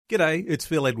G'day, it's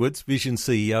Phil Edwards, Vision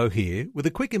CEO here, with a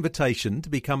quick invitation to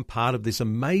become part of this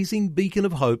amazing beacon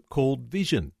of hope called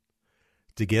Vision.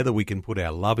 Together we can put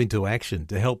our love into action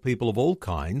to help people of all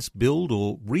kinds build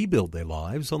or rebuild their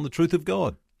lives on the truth of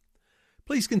God.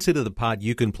 Please consider the part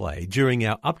you can play during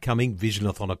our upcoming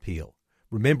Visionathon appeal,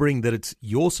 remembering that it's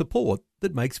your support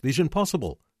that makes Vision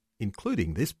possible,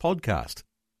 including this podcast.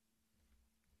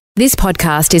 This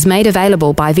podcast is made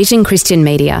available by Vision Christian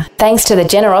Media, thanks to the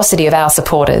generosity of our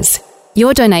supporters.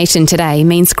 Your donation today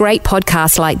means great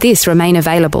podcasts like this remain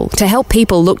available to help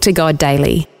people look to God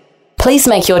daily. Please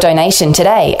make your donation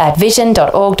today at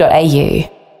vision.org.au.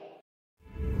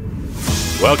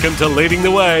 Welcome to Leading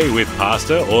the Way with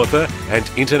pastor, author,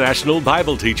 and international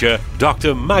Bible teacher,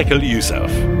 Dr. Michael Youssef.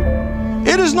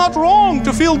 It is not wrong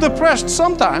to feel depressed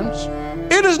sometimes.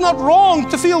 It is not wrong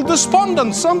to feel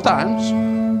despondent sometimes.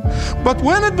 But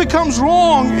when it becomes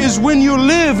wrong is when you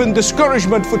live in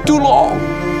discouragement for too long.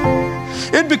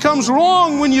 It becomes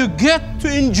wrong when you get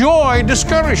to enjoy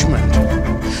discouragement.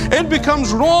 It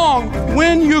becomes wrong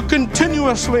when you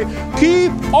continuously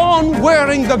keep on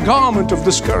wearing the garment of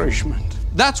discouragement.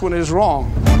 That's when it is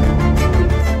wrong.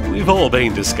 We've all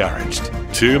been discouraged.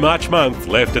 Too much month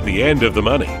left at the end of the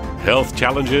money. Health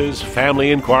challenges,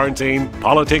 family in quarantine,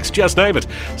 politics, just name it.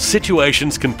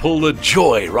 Situations can pull the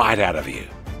joy right out of you.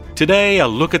 Today, a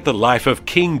look at the life of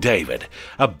King David,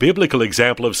 a biblical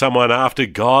example of someone after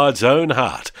God's own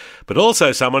heart, but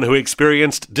also someone who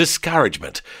experienced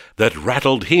discouragement that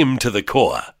rattled him to the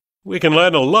core. We can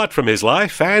learn a lot from his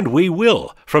life, and we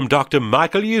will, from Dr.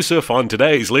 Michael Youssef on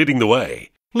today's Leading the Way.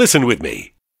 Listen with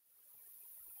me.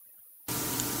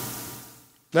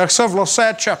 There are several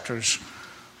sad chapters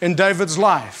in David's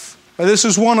life. This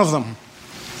is one of them.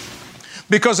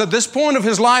 Because at this point of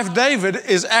his life, David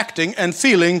is acting and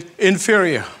feeling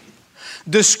inferior.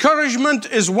 Discouragement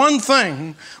is one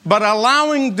thing, but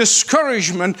allowing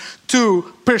discouragement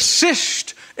to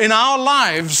persist in our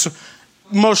lives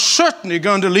most certainly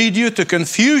going to lead you to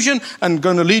confusion and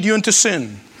going to lead you into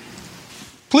sin.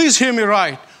 Please hear me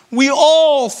right. We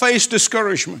all face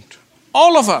discouragement.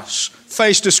 All of us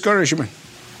face discouragement.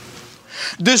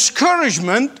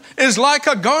 Discouragement is like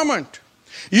a garment.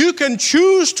 You can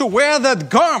choose to wear that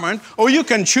garment or you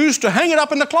can choose to hang it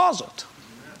up in the closet.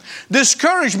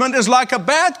 Discouragement is like a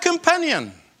bad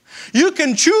companion. You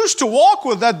can choose to walk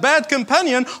with that bad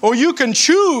companion or you can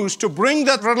choose to bring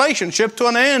that relationship to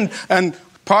an end and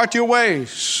part your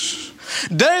ways.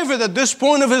 David, at this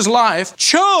point of his life,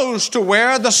 chose to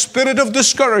wear the spirit of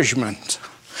discouragement.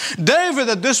 David,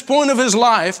 at this point of his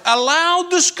life, allowed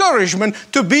discouragement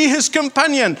to be his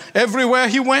companion everywhere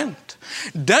he went.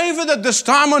 David, at this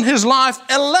time in his life,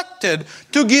 elected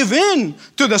to give in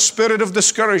to the spirit of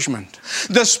discouragement.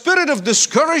 The spirit of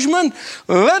discouragement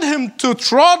led him to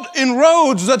trod in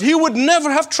roads that he would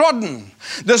never have trodden.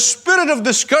 The spirit of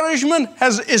discouragement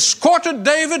has escorted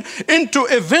David into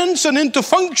events and into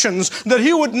functions that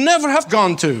he would never have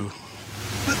gone to.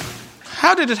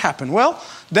 How did it happen? Well,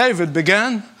 David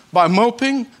began by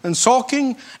moping and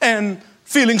sulking and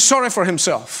feeling sorry for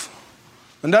himself.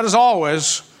 And that is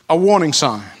always a warning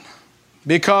sign.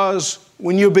 Because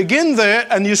when you begin there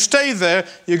and you stay there,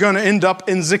 you're going to end up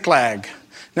in Ziklag.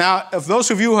 Now, if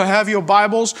those of you who have your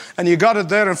Bibles and you got it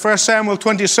there in 1 Samuel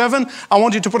 27, I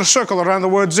want you to put a circle around the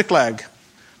word Ziklag.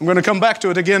 I'm going to come back to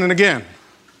it again and again.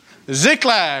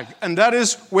 Ziklag, and that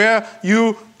is where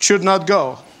you should not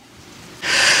go.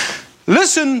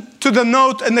 Listen to the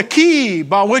note and the key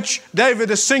by which David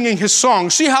is singing his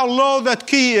song. See how low that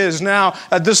key is now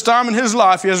at this time in his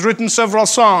life. He has written several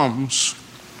psalms.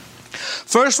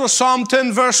 First was Psalm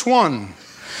 10, verse 1.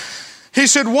 He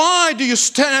said, "Why do you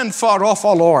stand far off,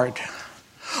 O Lord?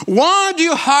 Why do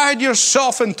you hide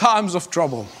yourself in times of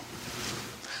trouble?"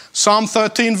 Psalm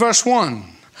 13, verse 1.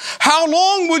 "How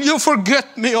long will you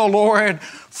forget me, O Lord?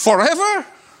 Forever?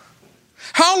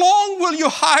 How long will you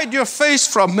hide your face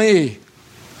from me?"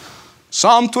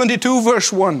 Psalm 22,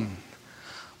 verse 1.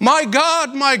 My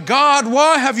God,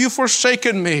 why have you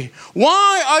forsaken me?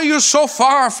 Why are you so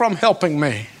far from helping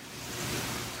me?"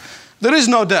 There is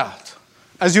no doubt,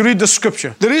 as you read the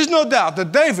scripture, there is no doubt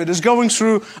that David is going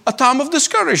through a time of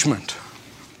discouragement.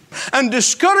 And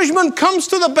discouragement comes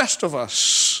to the best of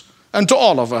us and to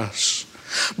all of us.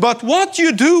 But what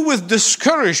you do with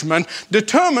discouragement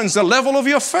determines the level of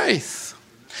your faith.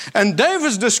 And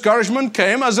David's discouragement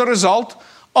came as a result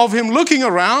of him looking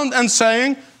around and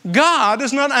saying, God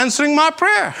is not answering my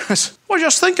prayer. Well,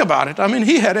 just think about it. I mean,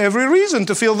 he had every reason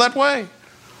to feel that way.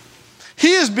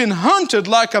 He has been hunted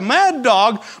like a mad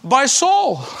dog by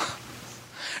Saul.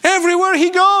 Everywhere he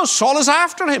goes, Saul is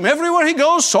after him. Everywhere he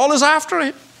goes, Saul is after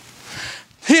him.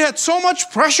 He had so much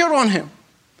pressure on him.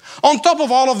 On top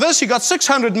of all of this, he got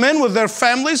 600 men with their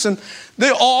families, and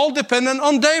they all dependent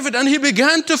on David. And he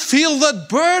began to feel that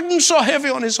burden so heavy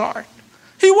on his heart.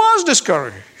 He was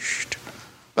discouraged.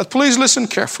 But please listen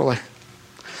carefully.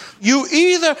 You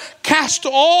either cast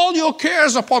all your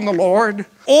cares upon the Lord,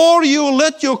 or you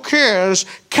let your cares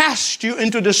cast you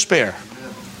into despair.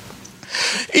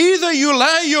 Either you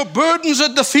lay your burdens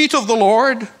at the feet of the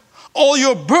Lord, or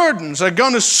your burdens are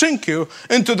going to sink you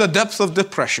into the depth of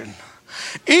depression.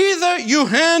 Either you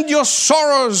hand your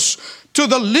sorrows to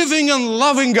the living and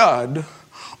loving God,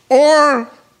 or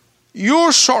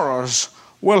your sorrows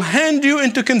will hand you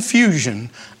into confusion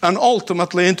and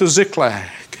ultimately into Ziklag.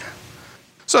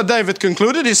 So David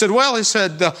concluded, he said,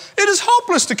 it is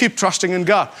hopeless to keep trusting in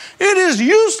God. It is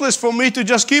useless for me to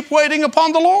just keep waiting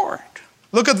upon the Lord.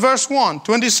 Look at verse 1,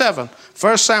 27,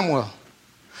 1 Samuel.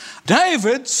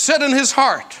 David said in his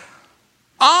heart,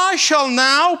 I shall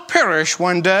now perish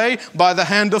one day by the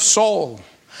hand of Saul.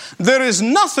 There is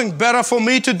nothing better for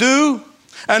me to do,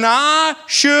 and I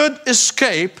should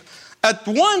escape at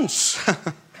once,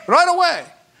 right away.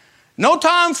 No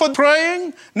time for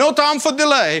praying, no time for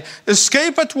delay.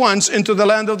 Escape at once into the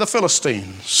land of the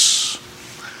Philistines.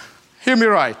 Hear me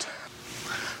right.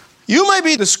 You may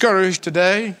be discouraged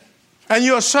today, and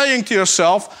you are saying to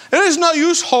yourself, there is no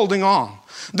use holding on.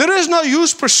 There is no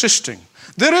use persisting.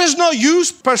 There is no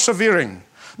use persevering.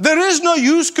 There is no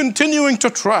use continuing to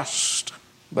trust.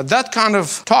 But that kind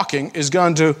of talking is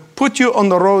going to put you on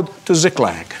the road to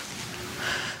Ziklag.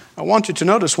 I want you to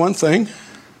notice one thing.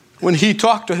 When he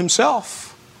talked to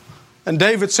himself, and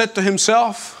David said to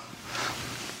himself,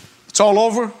 it's all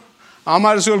over. I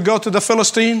might as well go to the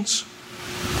Philistines.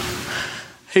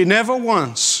 He never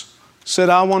once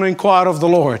said, I want to inquire of the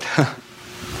Lord.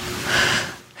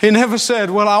 He never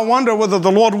said, well, I wonder whether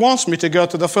the Lord wants me to go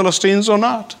to the Philistines or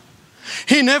not.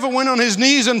 He never went on his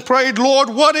knees and prayed, Lord,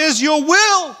 what is your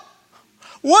will?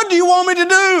 What do you want me to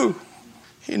do?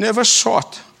 He never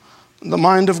sought the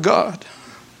mind of God.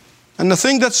 And the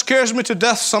thing that scares me to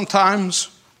death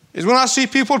sometimes is when I see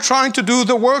people trying to do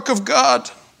the work of God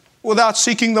without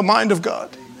seeking the mind of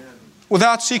God,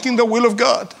 without seeking the will of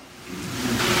God.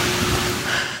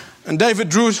 And David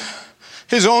drew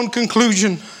his own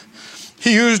conclusion.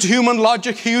 He used human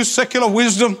logic, he used secular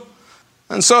wisdom.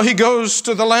 And so he goes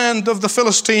to the land of the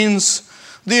Philistines,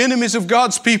 the enemies of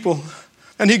God's people.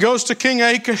 And he goes to King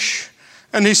Achish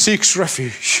and he seeks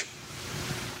refuge.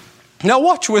 Now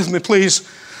watch with me, please,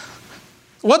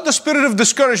 what the spirit of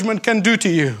discouragement can do to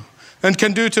you and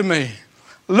can do to me.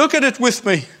 Look at it with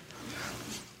me.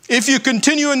 If you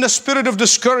continue in the spirit of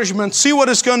discouragement, see what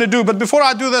it's going to do. But before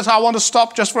I do this, I want to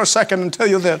stop just for a second and tell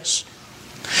you this.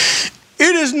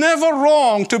 It is never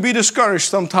wrong to be discouraged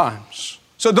sometimes.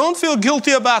 So don't feel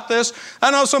guilty about this.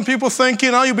 I know some people think,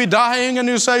 you'll be dying and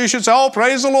you should say, oh,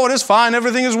 praise the Lord, it's fine,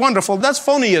 everything is wonderful. That's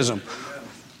phonyism.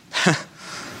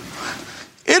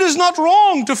 It is not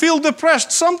wrong to feel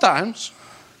depressed sometimes.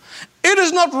 It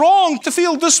is not wrong to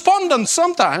feel despondent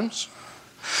sometimes.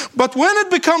 But when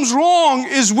it becomes wrong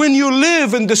is when you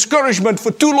live in discouragement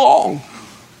for too long.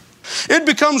 It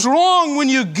becomes wrong when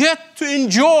you get to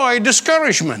enjoy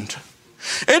discouragement.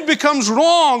 It becomes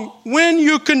wrong when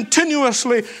you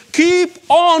continuously keep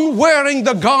on wearing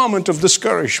the garment of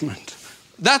discouragement.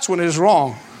 That's when it is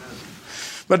wrong.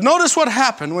 But notice what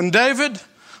happened when David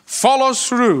follows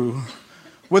through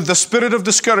with the spirit of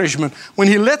discouragement. When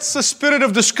he lets the spirit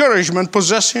of discouragement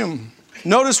possess him.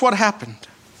 Notice what happened.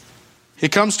 He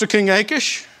comes to King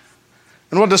Achish.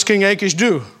 And what does King Achish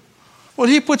do? Well,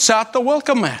 he puts out the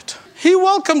welcome mat. He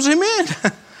welcomes him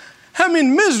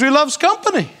in. Misery loves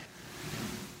company.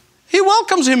 He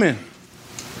welcomes him in.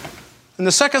 And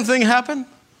the second thing happened,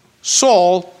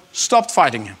 Saul stopped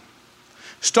fighting him.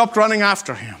 Stopped running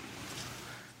after him.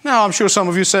 Now, I'm sure some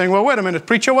of you are saying, well, wait a minute,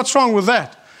 preacher, what's wrong with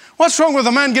that? What's wrong with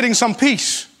a man getting some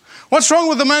peace? What's wrong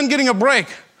with a man getting a break?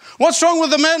 What's wrong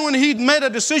with a man when he made a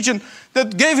decision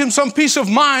that gave him some peace of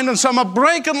mind and a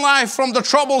break in life from the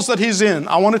troubles that he's in?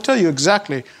 I want to tell you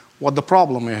exactly what the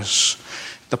problem is.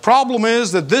 The problem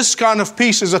is that this kind of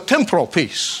peace is a temporal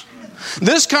peace.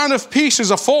 This kind of peace is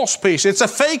a false peace. It's a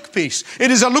fake peace. It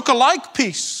is a look-alike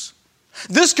peace.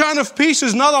 This kind of peace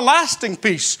is not a lasting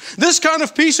peace. This kind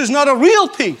of peace is not a real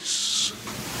peace.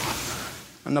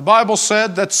 And the Bible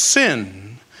said that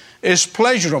sin is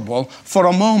pleasurable for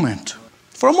a moment.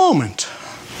 For a moment.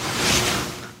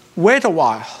 Wait a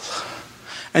while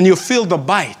and you feel the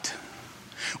bite.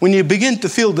 When you begin to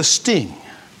feel the sting.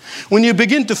 When you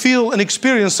begin to feel and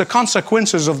experience the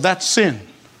consequences of that sin.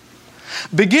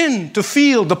 Begin to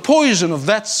feel the poison of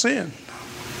that sin.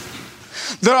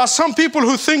 There are some people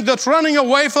who think that running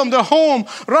away from their home,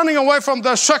 running away from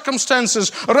their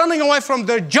circumstances, running away from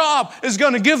their job is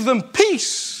going to give them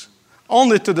peace,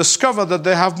 only to discover that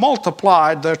they have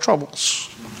multiplied their troubles.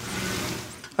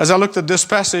 As I looked at this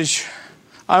passage,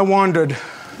 I wondered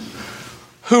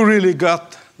who really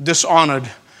got dishonored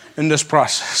in this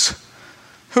process.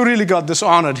 Who really got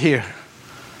dishonored here?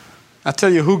 I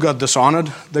tell you who got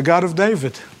dishonored. The God of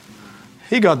David.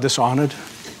 He got dishonored.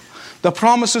 The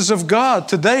promises of God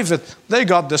to David, they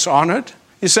got dishonored.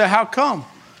 You say, how come?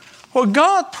 Well,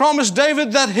 God promised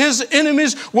David that his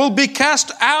enemies will be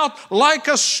cast out like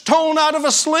a stone out of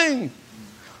a sling.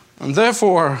 And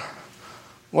therefore,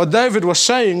 what David was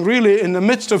saying really in the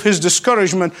midst of his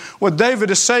discouragement, what David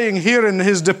is saying here in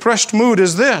his depressed mood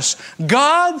is this: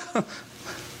 God,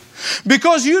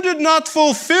 because you did not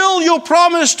fulfill your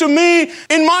promise to me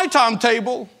in my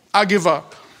timetable, I give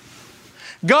up.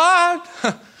 God,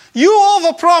 you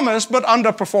overpromise but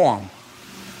underperform.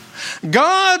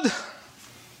 God,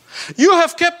 you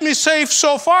have kept me safe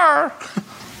so far,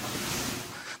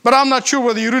 but I'm not sure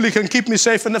whether you really can keep me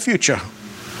safe in the future.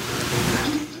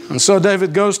 And so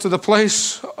David goes to the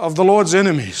place of the Lord's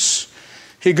enemies.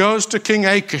 He goes to King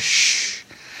Achish,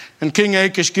 and King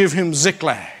Achish gives him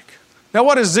Ziklag. Now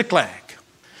what is Ziklag?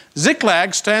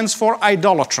 Ziklag stands for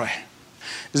idolatry.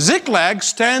 Ziklag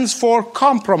stands for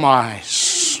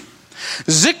compromise.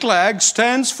 Ziklag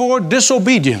stands for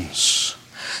disobedience.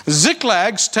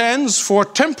 Ziklag stands for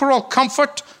temporal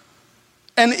comfort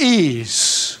and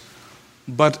ease,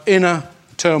 but inner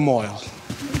turmoil.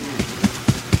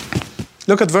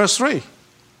 Look at verse 3.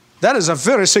 That is a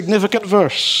very significant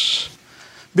verse.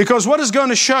 Because what is going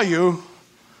to show you,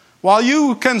 while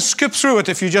you can skip through it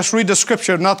if you just read the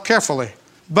scripture not carefully,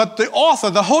 but the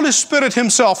author, the Holy Spirit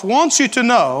himself, wants you to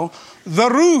know the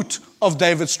root of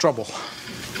David's trouble.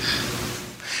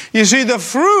 You see, the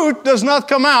fruit does not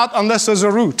come out unless there's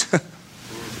a root.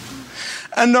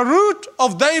 And the root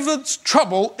of David's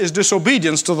trouble is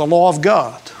disobedience to the law of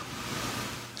God.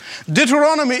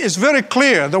 Deuteronomy is very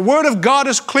clear. The word of God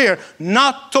is clear,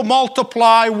 not to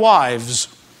multiply wives.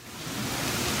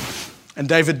 And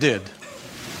David did.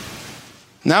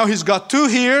 Now he's got 2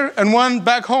 here and 1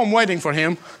 back home waiting for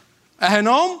him.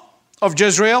 Ahinoam of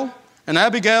Jezreel and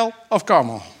Abigail of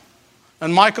Carmel.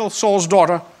 And Michal, Saul's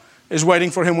daughter, is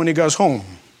waiting for him when he goes home.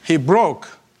 He broke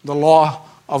the law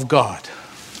of God.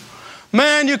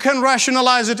 Man, you can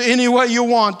rationalize it any way you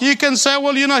want. You can say,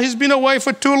 well, he's been away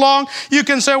for too long. You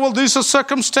can say, well, these are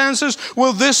circumstances.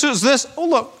 Well, this is this. Oh,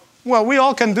 look. Well, we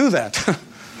all can do that.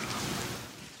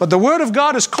 But the Word of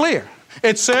God is clear.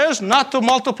 It says not to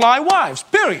multiply wives,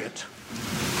 period.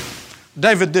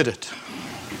 David did it.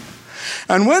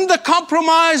 And when the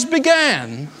compromise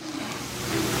began,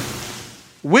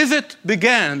 with it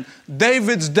began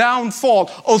David's downfall,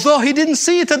 although he didn't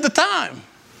see it at the time.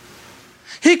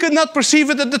 He could not perceive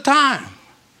it at the time.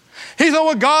 He thought,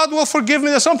 well, God will forgive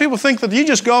me. Some people think that you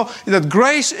just go, that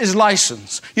grace is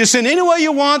license. You sin any way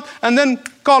you want and then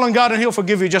call on God and He'll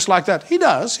forgive you just like that. He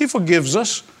does. He forgives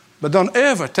us. But don't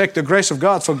ever take the grace of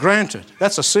God for granted.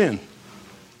 That's a sin.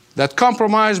 That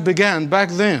compromise began back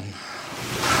then.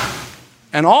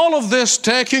 And all of this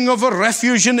taking of a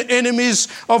refuge in the enemies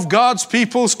of God's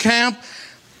people's camp,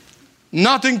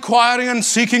 not inquiring and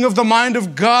seeking of the mind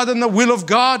of God and the will of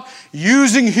God,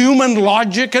 using human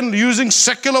logic and using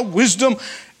secular wisdom,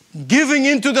 giving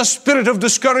into the spirit of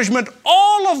discouragement,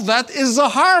 all of that is the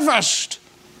harvest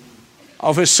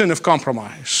of his sin of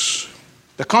compromise.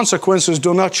 The consequences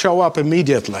do not show up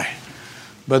immediately,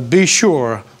 but be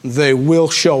sure they will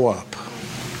show up.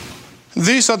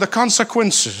 These are the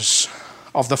consequences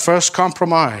of the first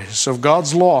compromise of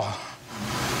God's law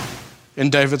in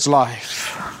David's life.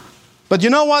 But you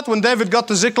know what? When David got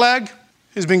to Ziklag,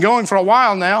 he's been going for a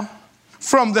while now.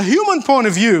 From the human point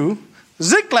of view,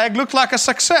 Ziklag looked like a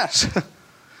success.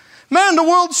 Man, the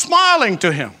world's smiling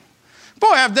to him.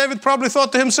 Boy, have David probably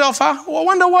thought to himself, I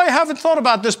wonder why I haven't thought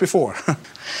about this before.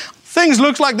 Things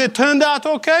look like they turned out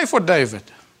okay for David.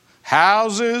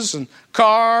 Houses and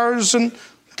cars and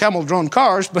camel-drawn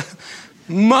cars, but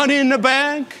money in the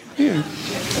bank. Yeah.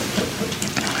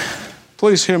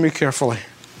 Please hear me carefully.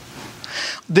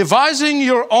 Devising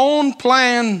your own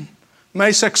plan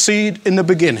may succeed in the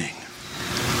beginning.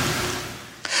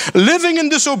 Living in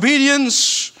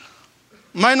disobedience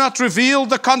may not reveal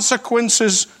the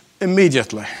consequences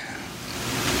immediately.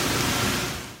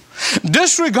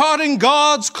 Disregarding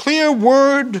God's clear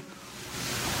word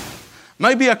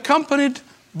may be accompanied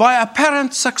by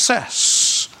apparent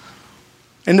success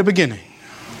in the beginning.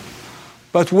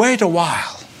 But wait a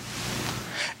while.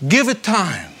 Give it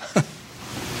time.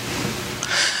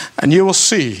 And you will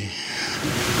see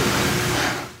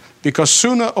Because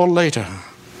sooner or later,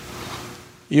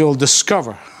 you'll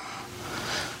discover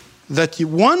that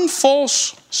one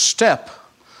false step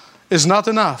is not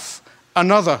enough.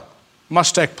 Another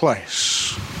must take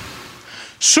place.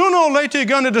 Sooner or later, you're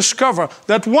going to discover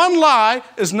that one lie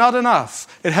is not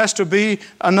enough. It has to be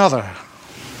another.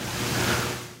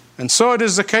 And so it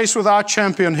is the case with our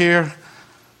champion here,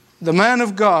 the man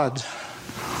of God,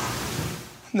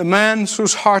 the man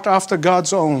whose heart after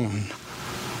God's own,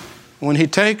 when he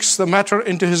takes the matter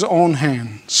into his own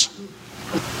hands.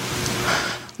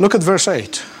 Look at verse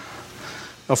 8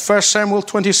 of 1 Samuel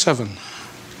 27.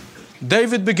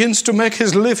 David begins to make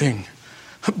his living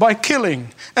by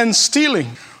killing and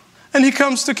stealing. And he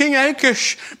comes to King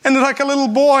Achish, and like a little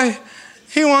boy,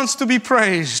 he wants to be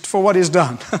praised for what he's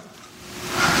done.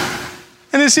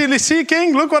 And he said, see,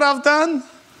 King, look what I've done.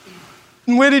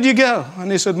 And where did you go?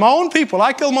 And he said, my own people.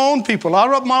 I killed my own people. I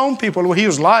robbed my own people. Well, he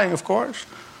was lying, of course.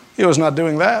 He was not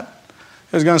doing that.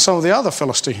 He was going to some of the other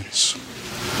Philistines.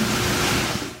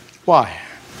 Why?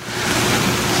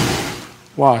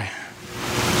 Why?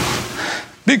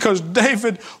 Because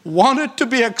David wanted to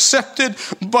be accepted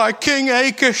by King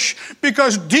Achish,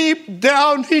 because deep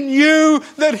down he knew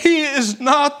that he is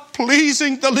not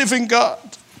pleasing the living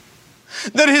God,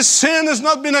 that his sin has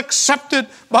not been accepted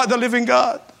by the living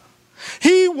God.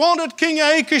 He wanted King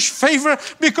Achish favor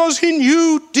because he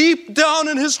knew deep down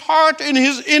in his heart, in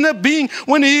his inner being,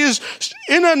 when he is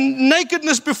in a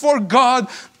nakedness before God,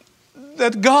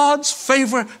 that God's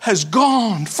favor has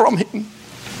gone from him.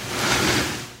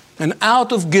 And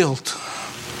out of guilt,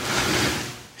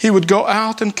 he would go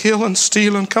out and kill and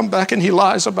steal and come back, and he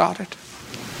lies about it.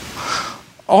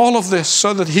 All of this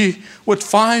so that he would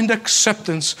find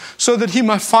acceptance, so that he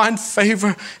might find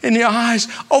favor in the eyes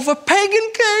of a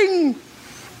pagan king.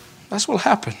 That's what will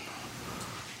happen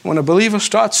when a believer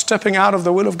starts stepping out of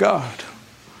the will of God.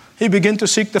 He begins to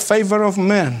seek the favor of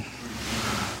men,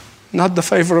 not the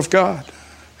favor of God.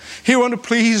 He wants to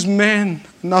please men,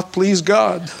 not please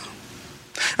God.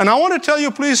 And I want to tell you,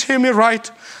 please hear me right.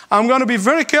 I'm going to be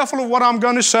very careful of what I'm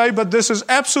going to say, but this is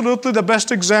absolutely the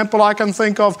best example I can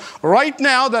think of right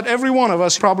now that every one of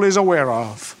us probably is aware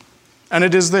of. And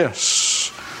it is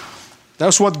this.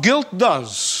 That's what guilt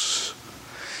does.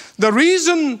 The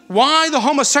reason why the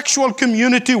homosexual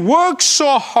community works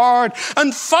so hard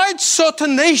and fights so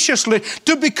tenaciously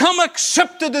to become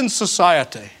accepted in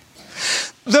society,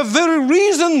 the very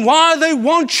reason why they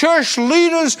want church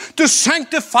leaders to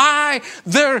sanctify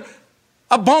their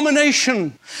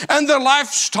abomination and their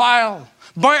lifestyle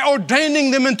by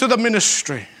ordaining them into the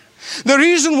ministry, the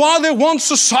reason why they want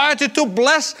society to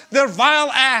bless their vile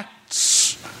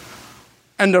acts,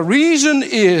 and the reason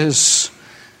is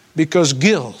because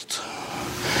guilt.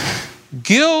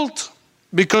 Guilt,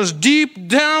 because deep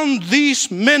down these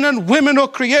men and women who are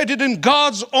created in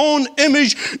God's own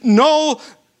image know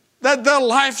that their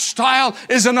lifestyle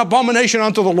is an abomination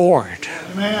unto the Lord.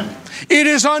 Amen. It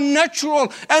is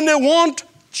unnatural, and they want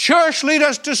church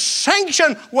leaders to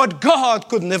sanction what God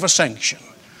could never sanction.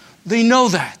 They know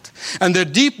that.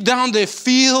 And deep down they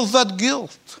feel that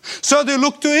guilt. So they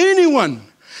look to anyone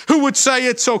who would say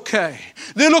it's okay.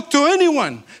 They look to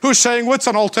anyone who's saying, what's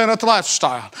an alternate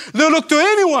lifestyle? They look to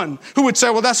anyone who would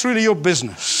say, well, that's really your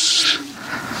business.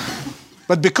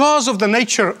 But because of the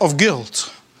nature of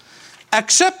guilt,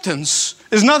 acceptance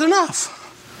is not enough.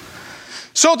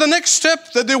 So the next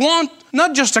step that they want,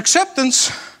 not just acceptance,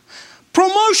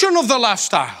 promotion of the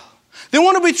lifestyle. They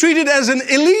want to be treated as an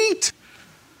elite.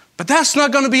 But that's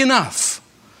not going to be enough.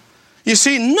 You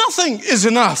see, nothing is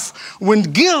enough when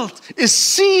guilt is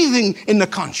seething in the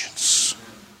conscience.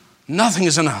 Nothing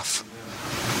is enough.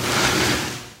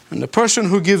 And the person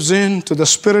who gives in to the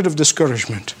spirit of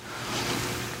discouragement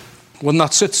will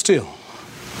not sit still.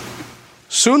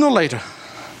 Sooner or later,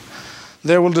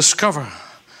 they will discover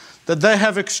that they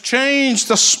have exchanged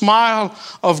the smile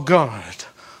of God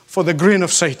for the grin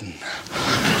of Satan,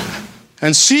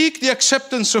 and seek the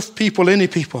acceptance of people, any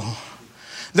people.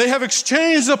 They have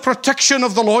exchanged the protection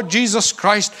of the Lord Jesus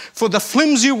Christ for the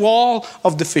flimsy wall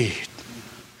of defeat.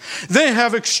 They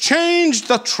have exchanged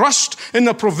the trust in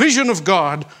the provision of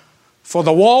God for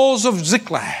the walls of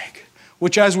Ziklag,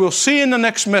 which, as we'll see in the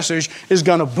next message, is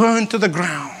going to burn to the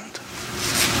ground.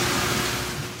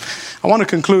 I want to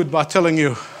conclude by telling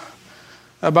you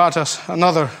about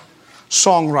another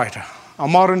songwriter, a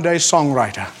modern-day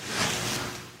songwriter.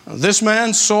 This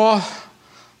man saw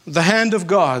the hand of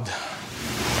God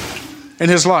in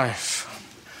his life.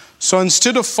 So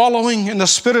instead of following in the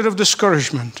spirit of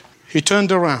discouragement, he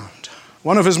turned around.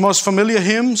 One of his most familiar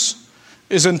hymns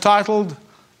is entitled,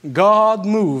 God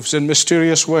Moves in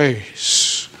Mysterious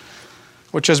Ways.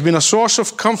 which has been a source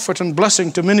of comfort and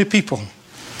blessing to many people.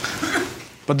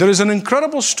 But there is an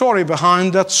incredible story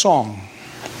behind that song.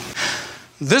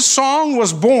 This song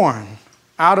was born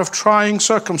out of trying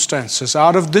circumstances,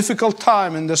 out of difficult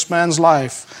time in this man's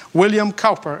life. William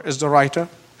Cowper is the writer.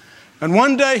 And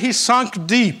one day he sunk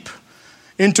deep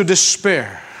into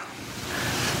despair.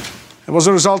 It was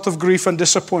a result of grief and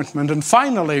disappointment. And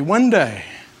finally, one day,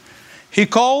 he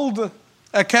called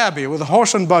a cabbie with a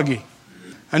horse and buggy.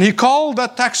 And he called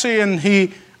that taxi and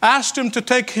he asked him to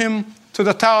take him to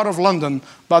the Tower of London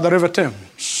by the River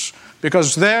Thames.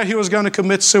 Because there he was going to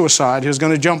commit suicide. He was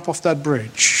going to jump off that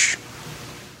bridge.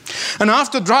 And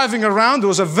after driving around, it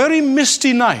was a very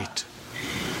misty night.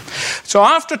 So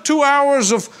after 2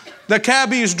 hours of the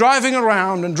cabbie is driving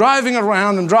around and driving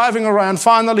around and driving around,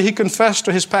 finally he confessed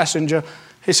to his passenger.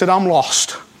 He said, "I'm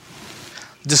lost."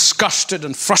 Disgusted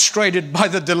and frustrated by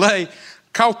the delay,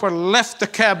 Cowper left the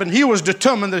cab and he was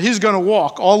determined that he's going to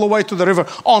walk all the way to the river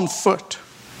on foot.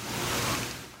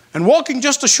 And walking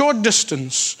just a short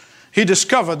distance, he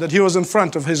discovered that he was in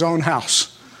front of his own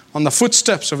house, on the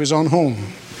footsteps of his own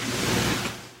home.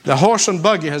 The horse and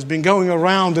buggy has been going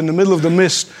around in the middle of the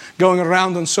mist, going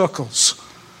around in circles,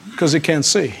 because he can't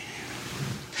see.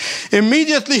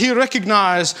 Immediately he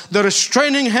recognized the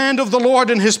restraining hand of the Lord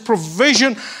in his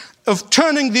provision of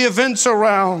turning the events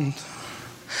around.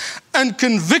 And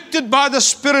convicted by the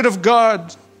Spirit of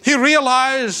God, he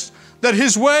realized that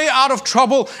his way out of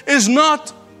trouble is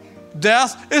not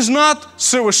death, is not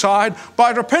suicide.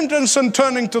 By repentance and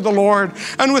turning to the Lord,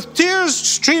 and with tears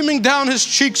streaming down his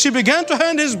cheeks, he began to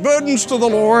hand his burdens to the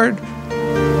Lord.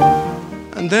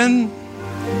 And then,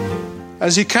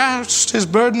 as he cast his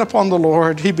burden upon the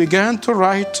Lord, he began to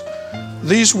write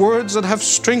these words that have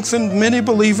strengthened many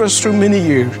believers through many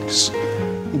years.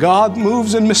 God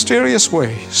moves in mysterious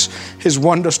ways, his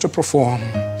wonders to perform.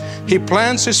 He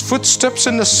plants his footsteps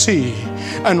in the sea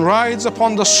and rides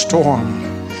upon the storm.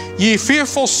 Ye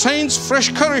fearful saints,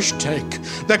 fresh courage take.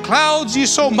 The clouds ye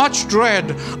so much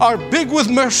dread are big with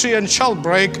mercy and shall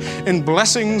break in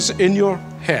blessings in your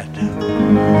head.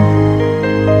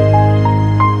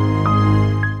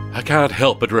 I can't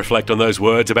help but reflect on those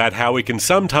words about how we can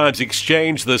sometimes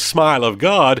exchange the smile of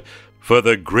God for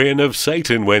the grin of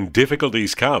Satan when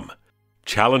difficulties come.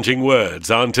 Challenging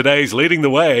words on today's Leading the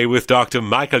Way with Dr.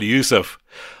 Michael Youssef.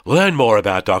 Learn more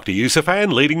about Dr. Youssef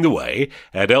and Leading the Way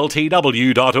at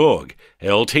ltw.org,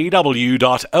 ltw.org.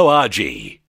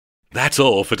 That's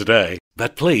all for today,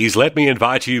 but please let me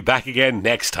invite you back again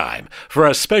next time for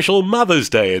a special Mother's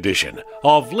Day edition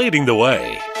of Leading the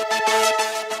Way.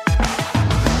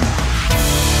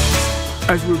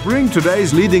 As we bring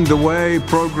today's Leading the Way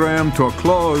program to a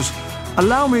close,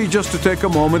 allow me just to take a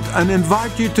moment and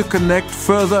invite you to connect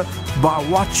further by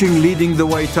watching Leading the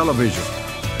Way television.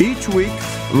 Each week,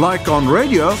 like on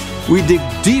radio, we dig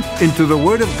deep into the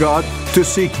Word of God to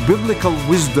seek biblical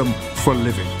wisdom for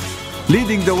living.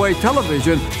 Leading the Way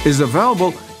television is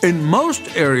available in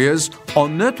most areas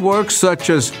on networks such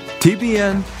as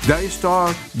TBN,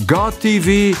 Daystar, God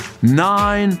TV,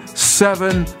 9,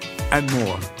 7, and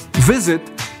more. Visit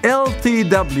ltw.org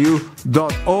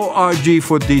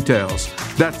for details.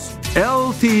 That's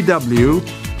ltw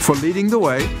for Leading the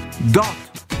Way.org.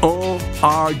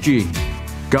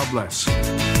 God bless.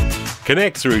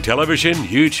 Connect through television,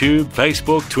 YouTube,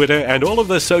 Facebook, Twitter, and all of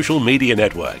the social media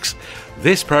networks.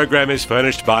 This program is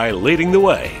furnished by Leading the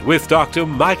Way with Dr.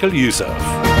 Michael Youssef.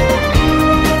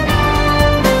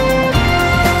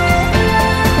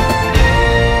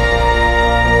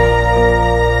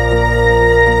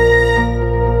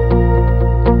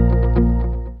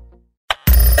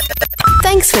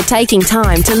 Thanks for taking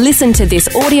time to listen to this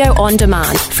audio on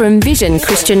demand from Vision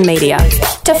Christian Media.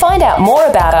 To find out more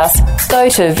about us, go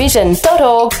to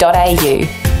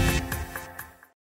vision.org.au.